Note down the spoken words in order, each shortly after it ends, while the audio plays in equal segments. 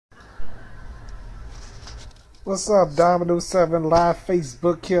What's up, Dominoes Seven live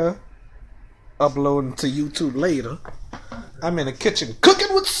Facebook here, uploading to YouTube later. I'm in the kitchen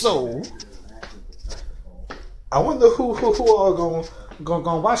cooking with soul. I wonder who all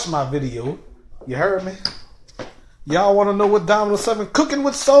gonna watch my video. You heard me? Y'all want to know what Dominoes Seven cooking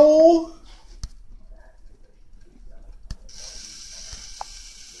with soul?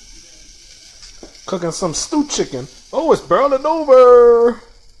 Cooking some stew chicken. Oh, it's boiling over.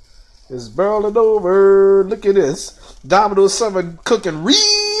 It's boiling over. Look at this. Dominoes Seven cooking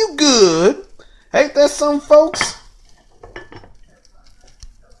real good. Ain't that some, folks?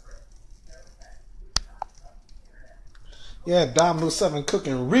 Yeah, Dominoes 7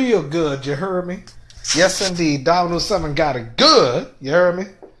 cooking real good, you heard me? Yes, indeed, Dominoes 7 got it good, you heard me?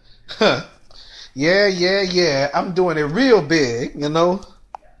 Huh. Yeah, I'm doing it real big, you know?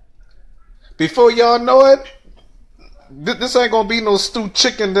 Before y'all know it, this ain't gonna be no stewed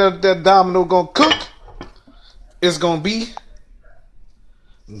chicken that Domino gonna cook. It's gonna be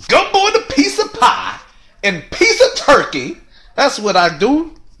gumbo and a piece of pie and piece of turkey. That's what I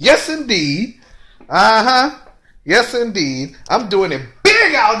do. Yes, indeed. Uh-huh. Yes, indeed. I'm doing it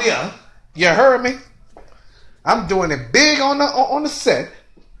big out there. You heard me? I'm doing it big on the set.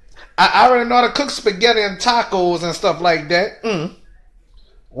 I already know how to cook spaghetti and tacos and stuff like that.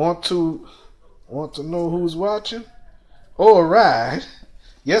 Want to know who's watching? All right.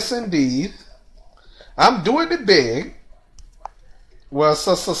 Yes, indeed. I'm doing it big. Well,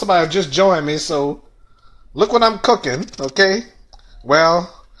 so somebody just joined me, so look what I'm cooking, okay?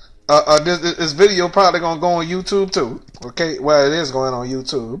 Well, this video probably gonna go on YouTube too. Okay, well it is going on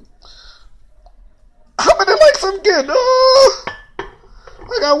YouTube. How many likes I'm getting? Oh,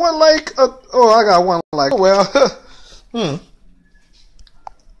 I got one like. I got one like. Well,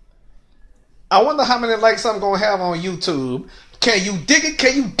 I wonder how many likes I'm gonna have on YouTube. Can you dig it?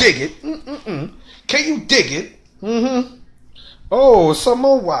 Can you dig it? Can you dig it? Oh, some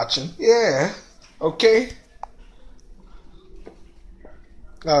more watching. Yeah. Okay.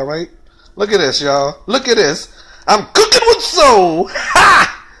 All right. Look at this, y'all. Look at this. I'm cooking with soul.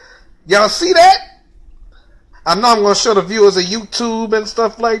 Ha! Y'all see that? I know I'm going to show the viewers of YouTube and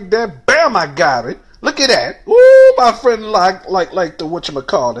stuff like that. Bam, I got it. Look at that. Ooh, my friend like the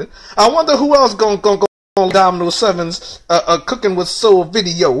whatchamacallit. I wonder who else going to go on Dominoes 7's cooking with soul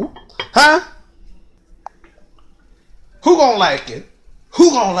video. Huh? Who going to like it? Who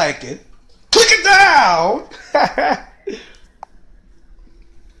going to like it? Click it down.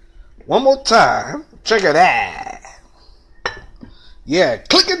 One more time. Check it out. Yeah,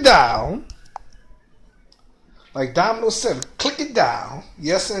 click it down. Like Dominoes 7. Click it down.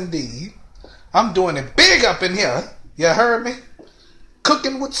 Yes, indeed. I'm doing it big up in here. You heard me?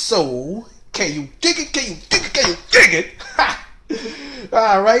 Cooking with soul. Can you dig it? Can you dig it? Can you dig it? Ha!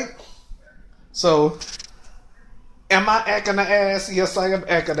 All right. So, am I acting the ass? Yes, I am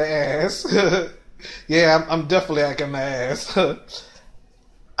acting the ass. Yeah, I'm definitely acting the ass.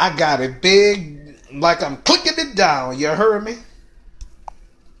 I got it big, like I'm clicking it down. You heard me?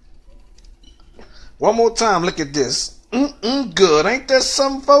 One more time, look at this. Good. Ain't that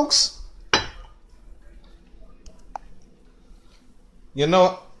something, folks? You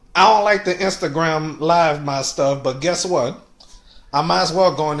know, I don't like to Instagram live my stuff, but guess what? I might as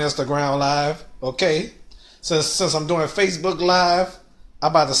well go on Instagram live, okay? Since I'm doing Facebook live,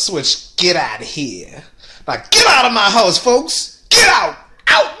 I'm about to switch. Get out of here. Now, get out of my house, folks. Get out.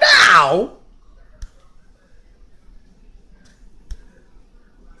 Out now.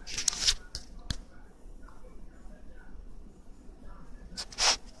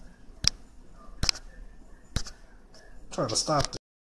 Try to stop this.